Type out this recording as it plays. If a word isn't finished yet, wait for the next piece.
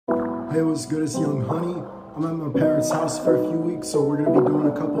Hey, what's good? It's Young Honey. I'm at my parents' house for a few weeks, so we're gonna be doing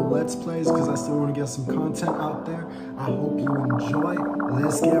a couple Let's Plays because I still want to get some content out there. I hope you enjoy.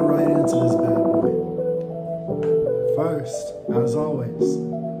 Let's get right into this bad boy. First, as always,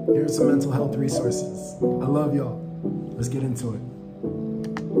 here's some mental health resources. I love y'all. Let's get into it.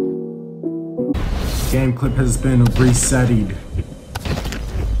 Game clip has been resetted.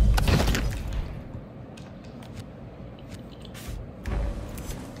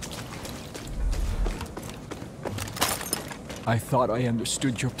 I thought I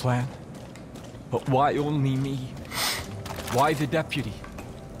understood your plan. But why only me? Why the deputy?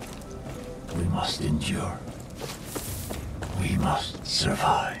 We must endure. We must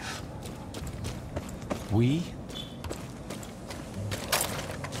survive. We?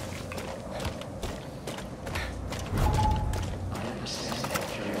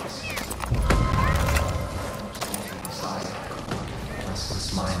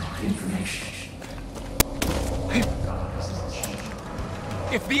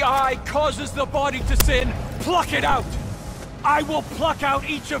 If the eye causes the body to sin, pluck it out! I will pluck out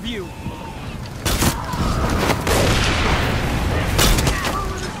each of you!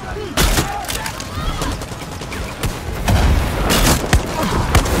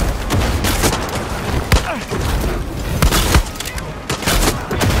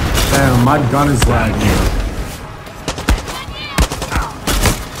 Damn, my gun is lagging.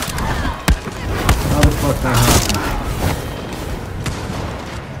 How the fuck that happened?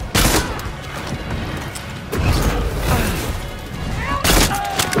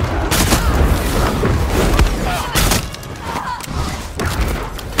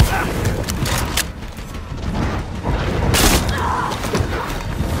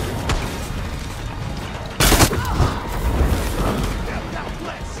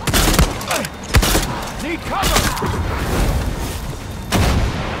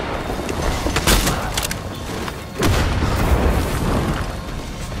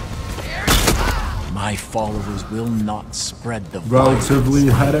 My followers will not spread the Relatively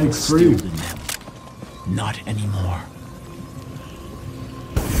headache-free. Not anymore.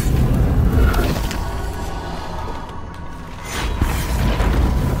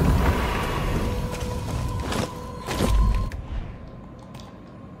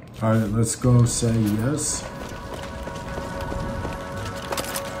 Alright, let's go say yes.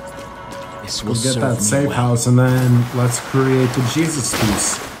 We'll get that safe house and then let's create the Jesus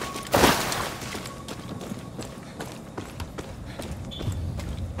piece.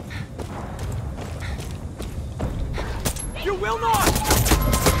 You will not!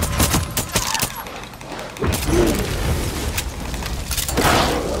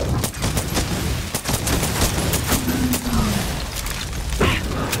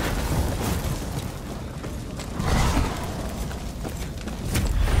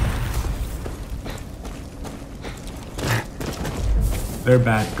 They're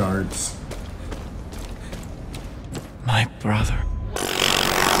bad guards. My brother.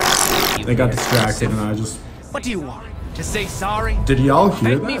 They got distracted and I just... What do you want? To say sorry? Did y'all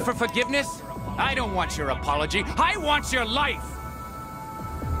hear Beg me that? for forgiveness? I don't want your apology. I want your life!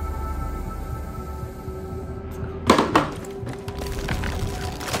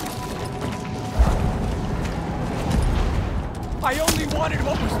 I only wanted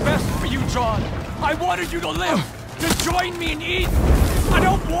what was best for you, John. I wanted you to live, to join me in Eden. I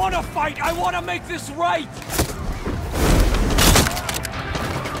don't want to fight. I want to make this right.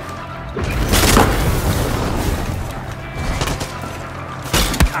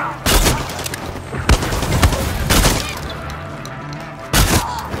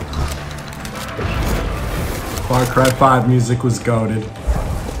 Far Cry 5 music was goated.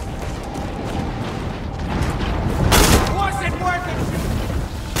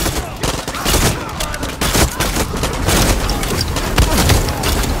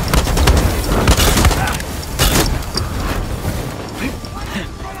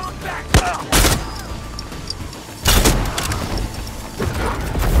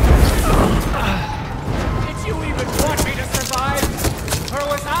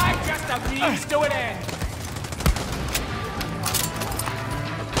 To an end.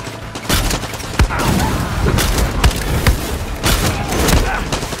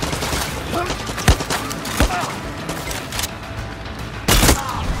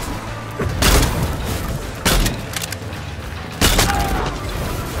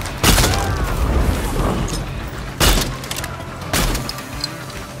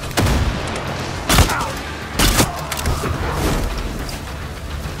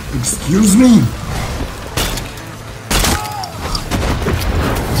 Excuse me?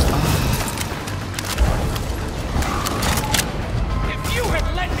 If you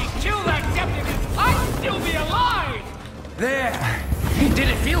had let me kill There! Did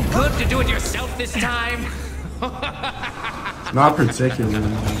it feel good to do it yourself this time? Not particularly.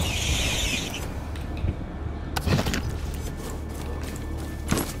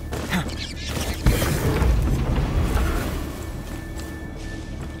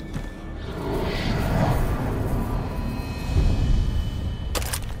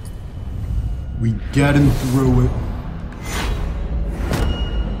 We getting through it.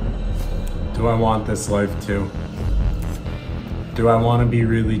 Do I want this life too? Do I want to be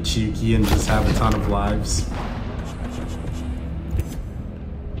really cheeky and just have a ton of lives?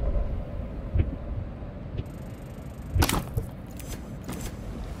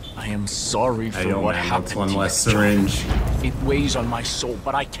 I am sorry for Hey, what man, happened that's one to less you, John. syringe. It weighs on my soul,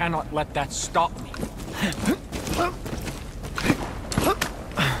 but I cannot let that stop me.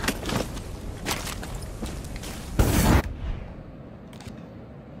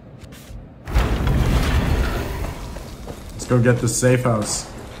 Let's go get the safe house.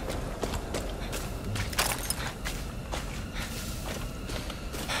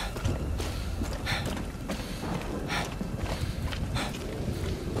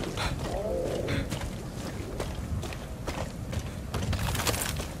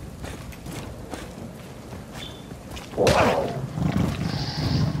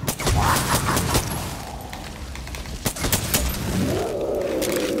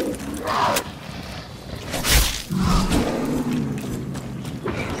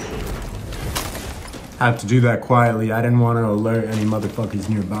 Had to do that quietly. I didn't want to alert any motherfuckers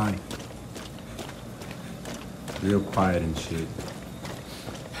nearby. Real quiet and shit.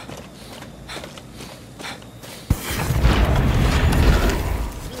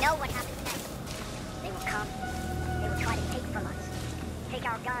 We know what happens next. They will come. They will try to take from us. Take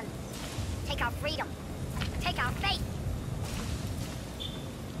our guns. Take our freedom. Take our faith.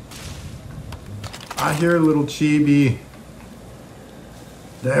 I hear little Chibi.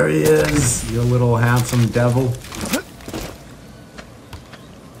 There he is, you little handsome devil.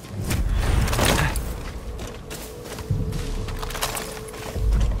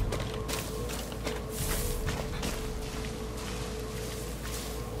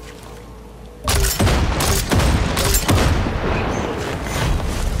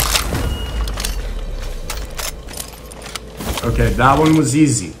 Okay, that one was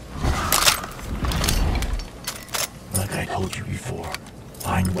easy. Like I told you before,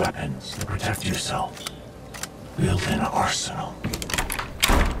 find weapons to protect yourself. Build an arsenal.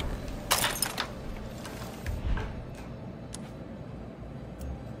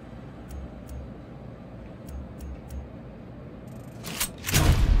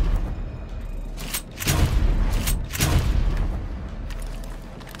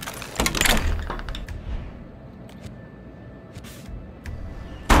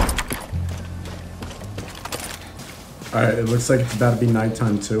 Alright, it looks like it's about to be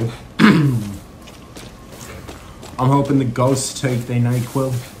nighttime too. I'm hoping the ghosts take their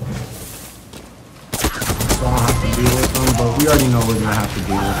NyQuil. So I don't have to deal with them, but we already know we're gonna have to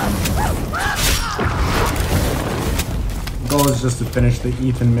deal with them. The goal is just to finish the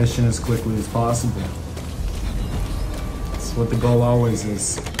Ethan mission as quickly as possible. That's what the goal always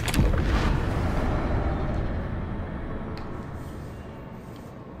is.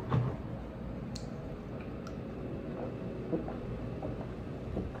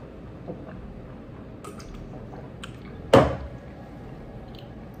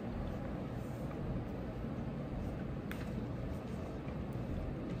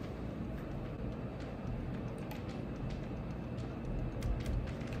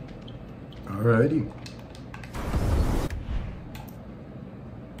 Alrighty.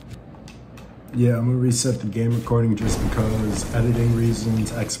 Yeah, I'm gonna reset the game recording just because editing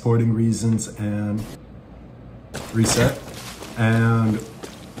reasons, exporting reasons, and reset. And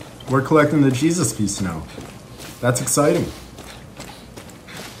we're collecting the Jesus piece now. That's exciting.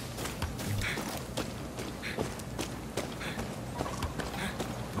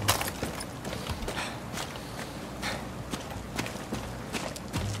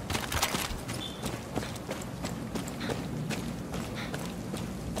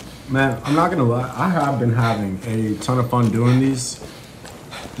 Man, I'm not gonna lie, I have been having a ton of fun doing these.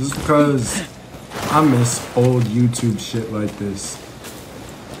 Just because I miss old YouTube shit like this.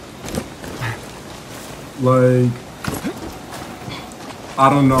 Like, I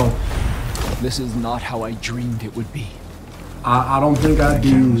don't know. This is not how I dreamed it would be. I don't think I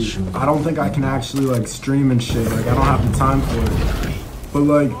don't think I can actually like stream and shit. Like, I don't have the time for it. But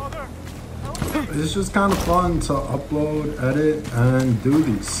like, it's just kind of fun to upload, edit, and do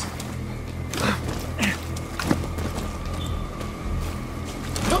these.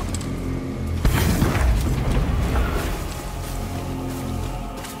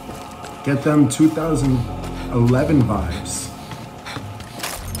 Get them 2011 vibes.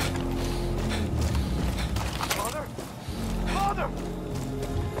 Father? Father!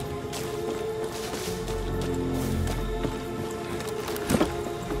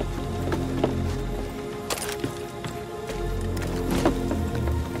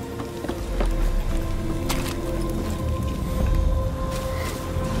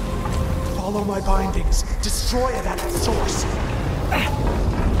 Follow my bindings. Destroy it at its source.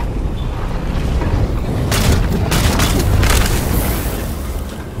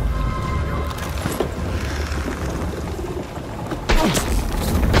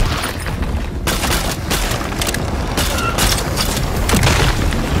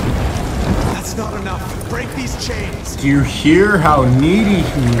 That's not enough. Break these chains. Do you hear how needy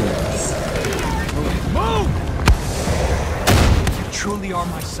he is? Move! If you truly are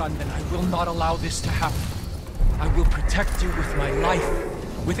my son, then I will not allow this to happen. I will protect you with my life,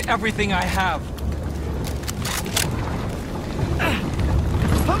 with everything I have.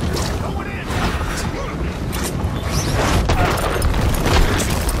 Going in!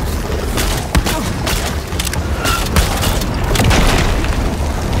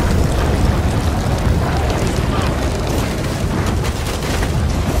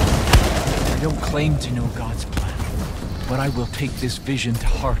 I don't claim to know God's plan, but I will take this vision to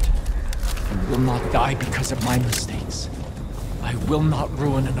heart. I will not die because of my mistakes. I will not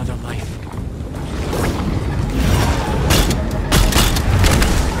ruin another life.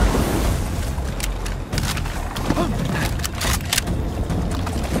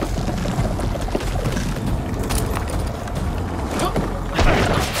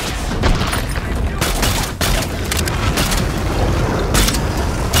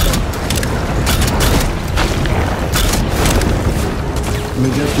 Let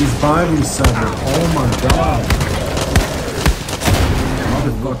me get these bindings severed. Oh my god.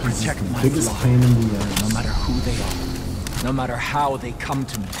 Motherfuckers is Protect the my biggest flock, pain in the ass. no matter who they are, no matter how they come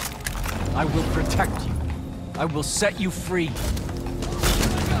to me. I will protect you. I will set you free.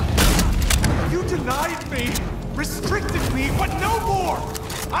 You denied me, restricted me, but no more!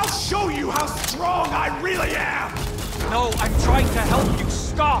 I'll show you how strong I really am! No, I'm trying to help you.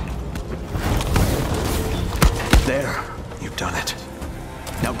 Stop! There, you've done it.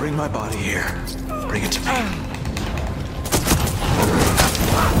 Now bring my body here. Bring it to me.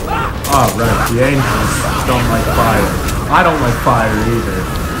 Oh, right. The angels don't like fire. I don't like fire either.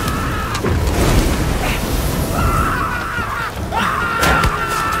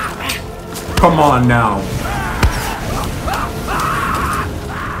 Come on now.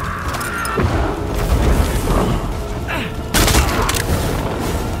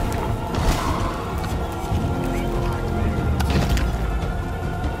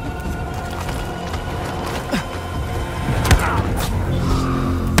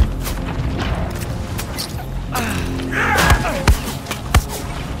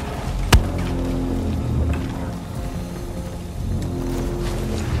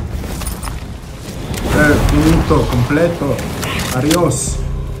 Finito, completo. Adios.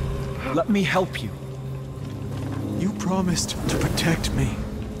 Let me help you. You promised to protect me.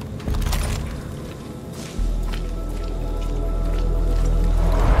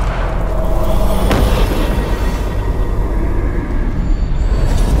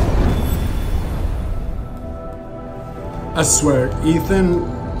 I swear, Ethan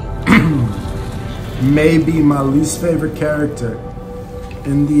may be my least favorite character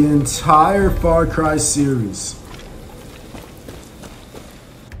in the entire Far Cry series.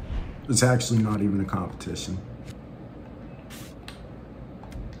 It's actually not even a competition.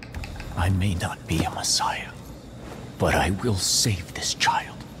 I may not be a messiah, but I will save this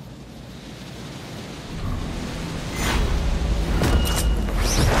child.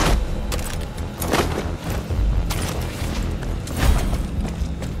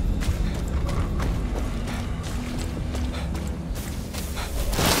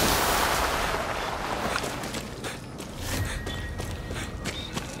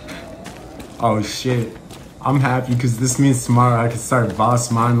 Oh shit. I'm happy because this means tomorrow I can start Boss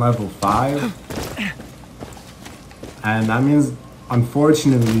Mine level 5. And that means,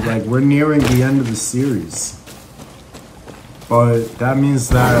 unfortunately, like, we're nearing the end of the series. But that means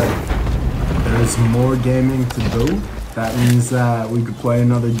that there's more gaming to do. That means that we could play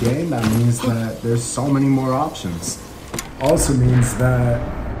another game. That means that there's so many more options. Also means that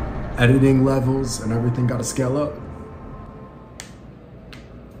editing levels and everything gotta scale up.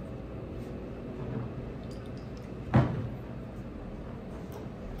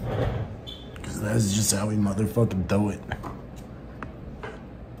 That's just how we motherfucking do it.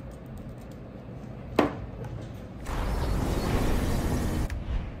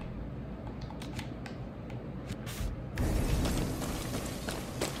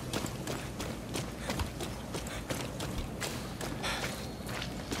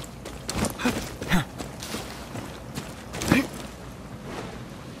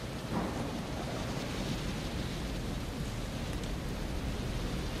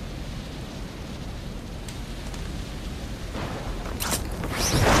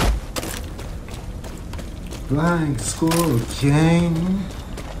 Blank school king.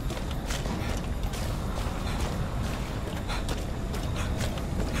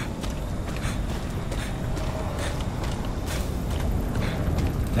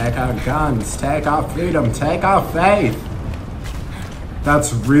 Take our guns, take our freedom, take our faith.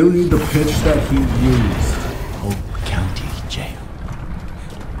 That's really the pitch that he used. Hope County Jail.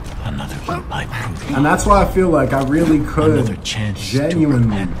 Another one by proving. And that's why I feel like I really Another could chance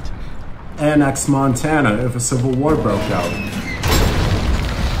genuinely to repent. annex Montana if a civil war broke out.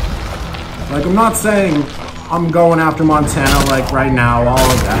 Like, I'm not saying I'm going after Montana like right now, all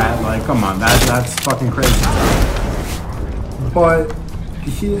of that. Like, come on, that's fucking crazy. But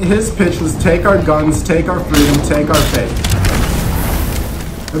his pitch was take our guns, take our freedom, take our faith.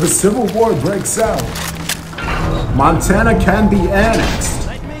 If a civil war breaks out, Montana can be annexed.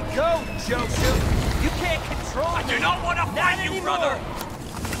 Let me go, Joseph. You can't control me. I do not want to fight you, brother.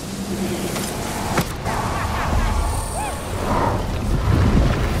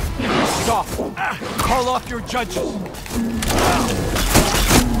 Stop. Call off your judges.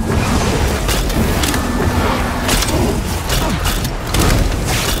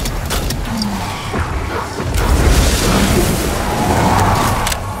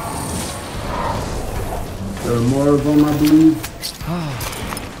 There are more of them, I believe.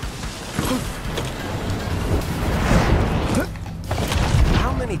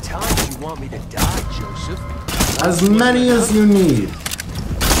 How many times do you want me to die, Joseph? As many as you need.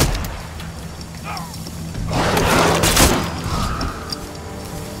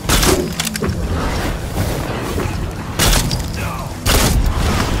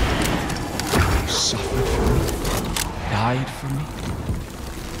 Suffered for me. Died for me.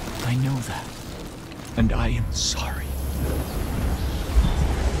 I know that. And I am sorry.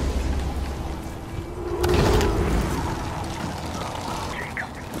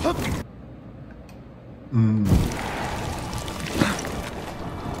 I'm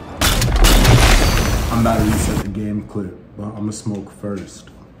about to reset the game clip, but I'm gonna smoke first.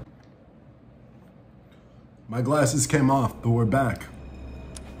 My glasses came off, but we're back.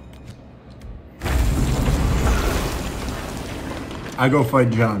 I go fight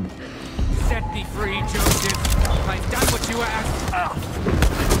John. Set me free, Joseph. I've done what you asked.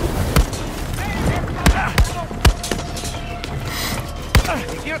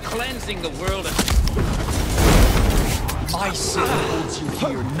 You're cleansing the world of... My sin holds you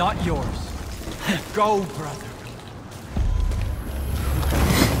here, not yours. Go, brother.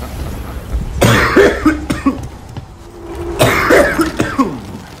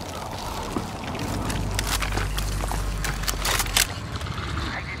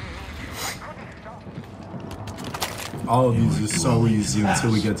 All of these are so easy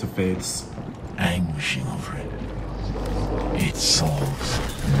until we get to Fates. Anguishing over it. It solves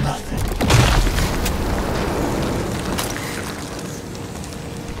nothing.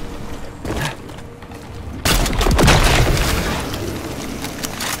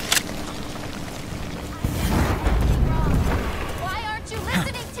 Why aren't you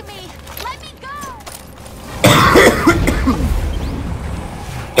listening to me? Let me go!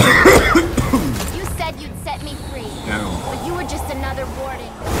 You said you'd set me free. No. But you were just another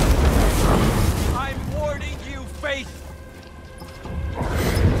warning. I'm warning you, Faith.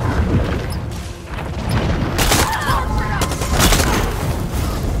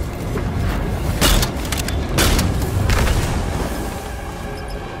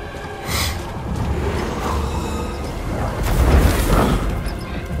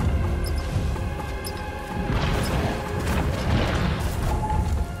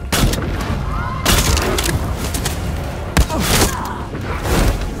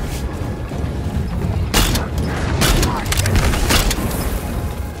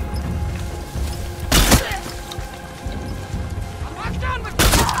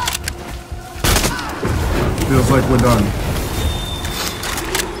 Feels like we're done.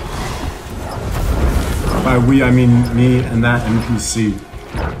 By we, I mean me and that NPC.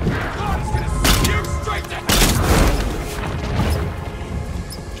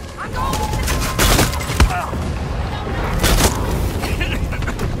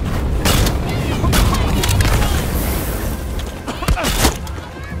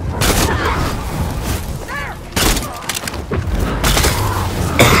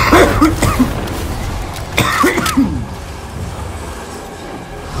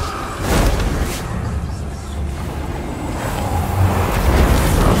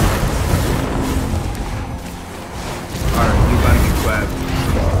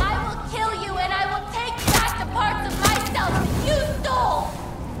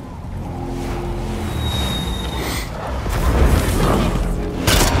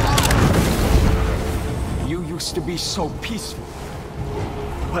 supposed to be so peaceful.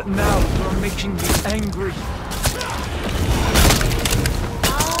 But now you're making me angry.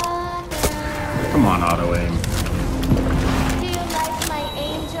 Come on, auto aim. Do you like my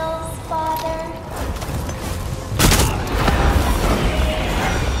angels, Father?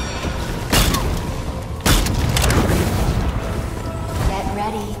 Get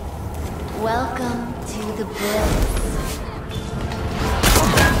ready. Welcome to the bliss.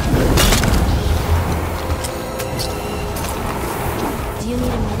 Do you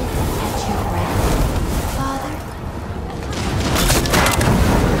need a minute to catch your breath, Father?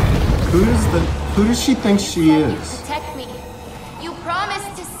 Who does she think she is? Protect me. You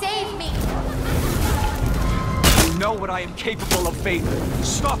promised to save me. You know what I am capable of, Faith.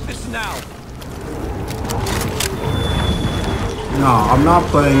 Stop this now. No, I'm not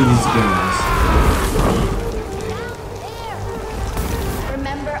playing these games.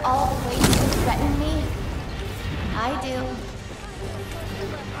 Remember all the ways you threatened me? I do.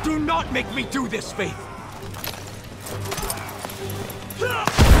 Do not make me do this, Faith.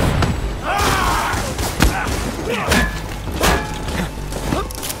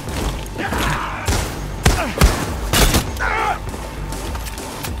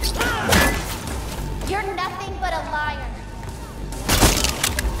 You're nothing but a liar.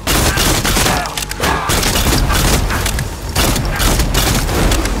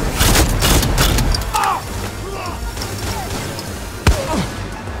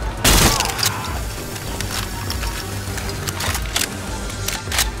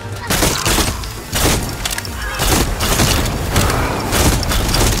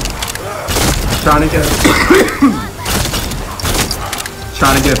 Trying to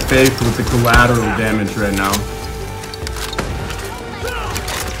get Faith with the collateral damage right now.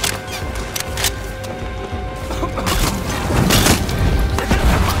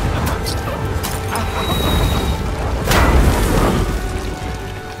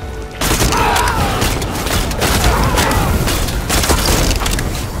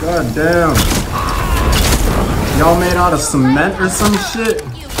 God damn. Y'all made out of cement or some shit?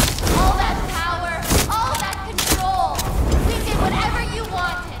 All that power, all that control. We did whatever you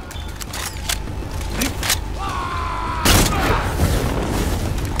wanted.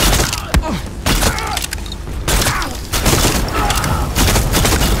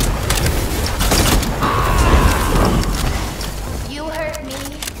 You hurt me.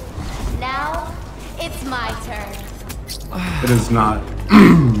 Now, it's my turn. It is not.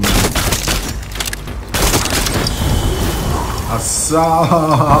 I saw,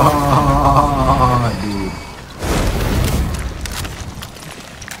 dude.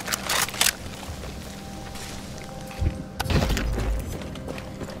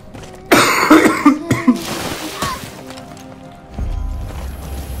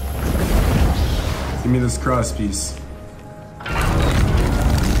 Give me this cross piece.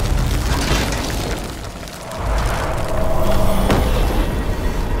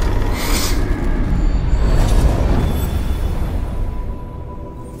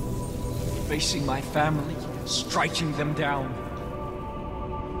 Facing my family, striking them down.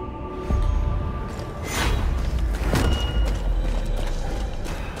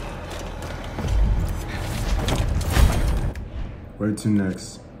 Where to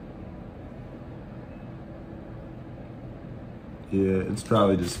next? Yeah, it's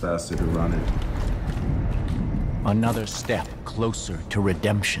probably just faster to run it. Another step closer to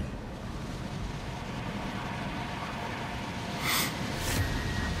redemption.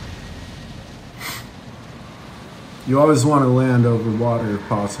 You always want to land over water if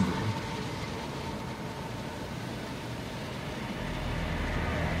possible.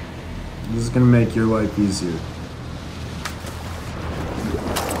 This is going to make your life easier.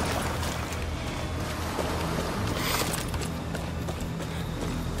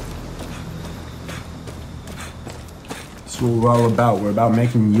 That's what we're all about. We're about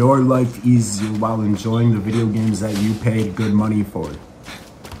making your life easier while enjoying the video games that you paid good money for.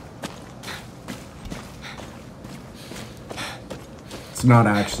 It's not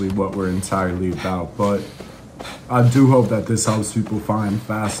actually what we're entirely about, but I do hope that this helps people find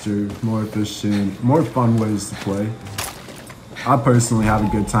faster, more efficient, more fun ways to play. I personally have a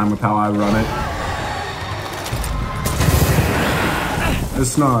good time with how I run it.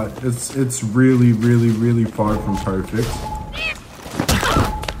 It's not, it's really, really, really far from perfect.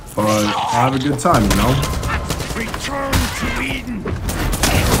 But I have a good time, you know? Return to Eden.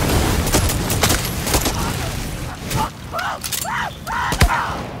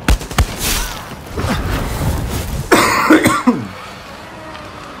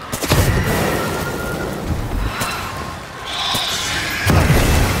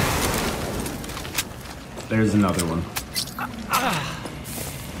 There's another one.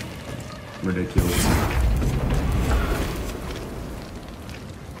 Ridiculous.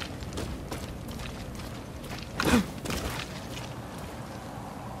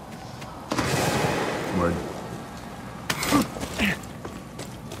 Word.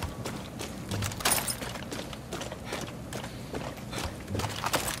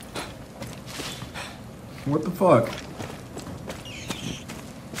 What the fuck?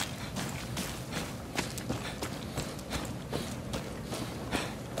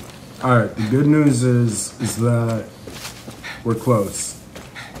 Alright, the good news is that we're close.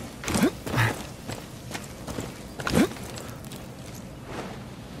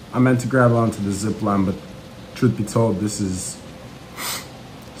 I meant to grab onto the zip line, but truth be told, this is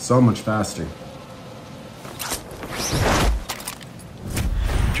so much faster.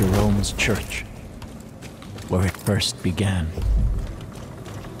 Jerome's church, where it first began.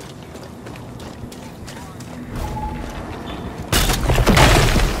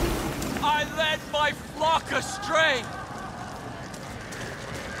 I led my flock astray!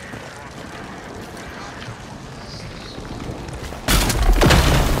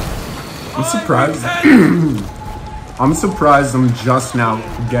 I'm surprised. I'm surprised I'm just now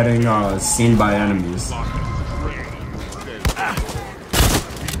getting seen by enemies.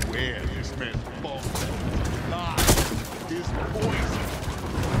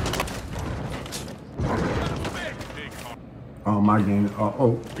 Oh, my game.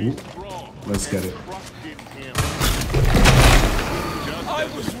 Oh, ooh. Let's get it. I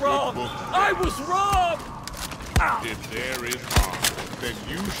was wrong! I was wrong! If there is harm, then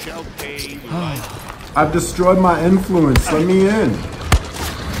you shall pay life. I've destroyed my influence. Let me in.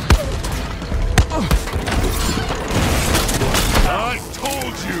 I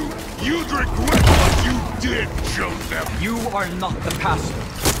told you, you'd regret what you did, Joseph. You are not the pastor.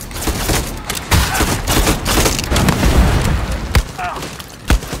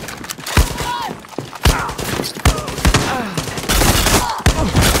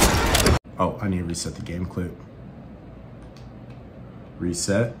 Oh, I need to reset the game clip.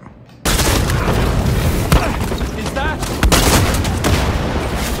 Reset. Is that?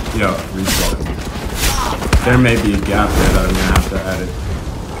 Yeah, reset. There may be a gap there that I'm gonna have to edit.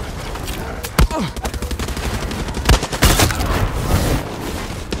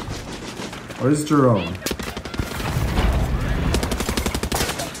 Where's Jerome?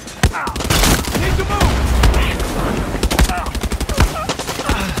 Need to move!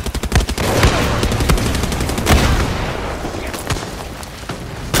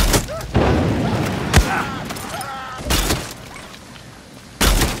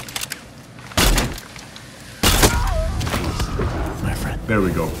 There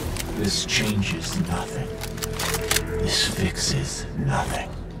we go. This changes nothing. This fixes nothing.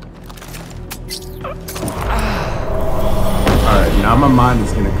 Alright, now my mind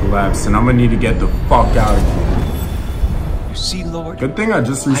is gonna collapse and I'm gonna need to get the fuck out of here. You see, Lord? Good thing I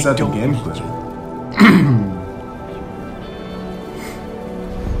just reset the game need clip. you.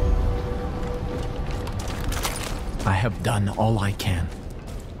 I have done all I can.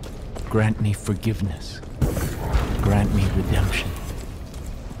 Grant me forgiveness. Grant me redemption.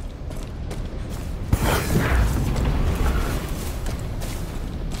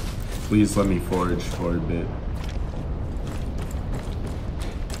 Please let me forage for a bit.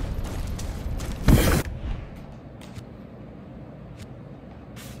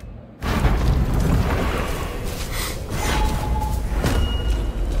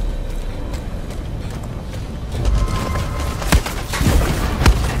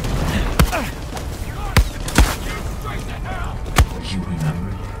 You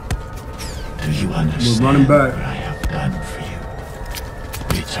remember? Do you understand We're running back. what I have done for you?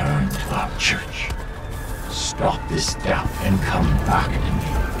 Return to our church. Stop this doubt and come back to me.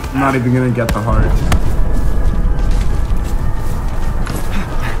 I'm not even gonna get the heart.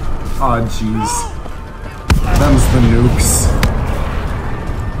 Aw, oh, jeez. Them's the nukes.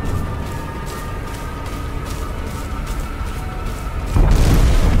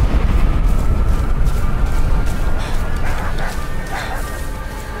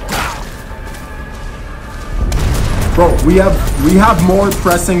 Bro, we have more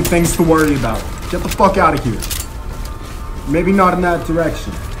pressing things to worry about. Get the fuck out of here. Maybe not in that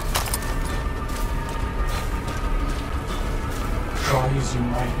direction. Try as you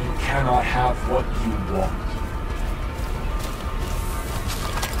might, you cannot have what you want.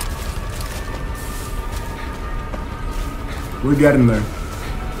 We're getting there.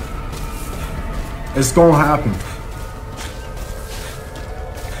 It's gonna happen.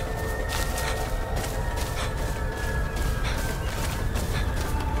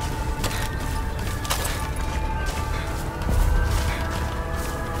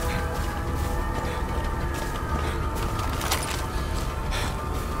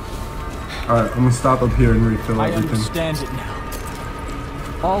 Alright, I'm gonna stop up here and refill I everything. understand it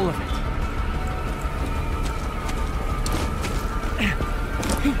now. All of it.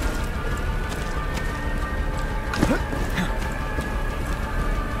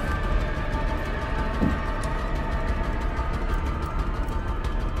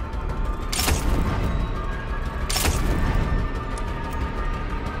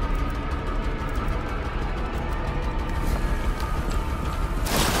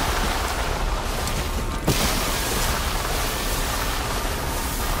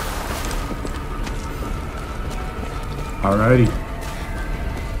 Alrighty.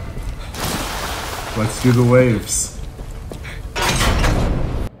 Let's do the waves.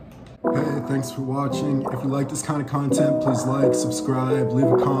 Hey, thanks for watching. If you like this kind of content, please like, subscribe, leave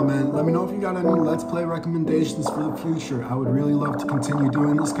a comment. Let me know if you got any Let's Play recommendations for the future. I would really love to continue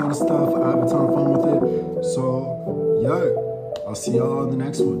doing this kind of stuff. I have a ton of fun with it. So, yeah, I'll see y'all in the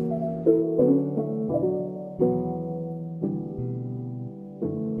next one.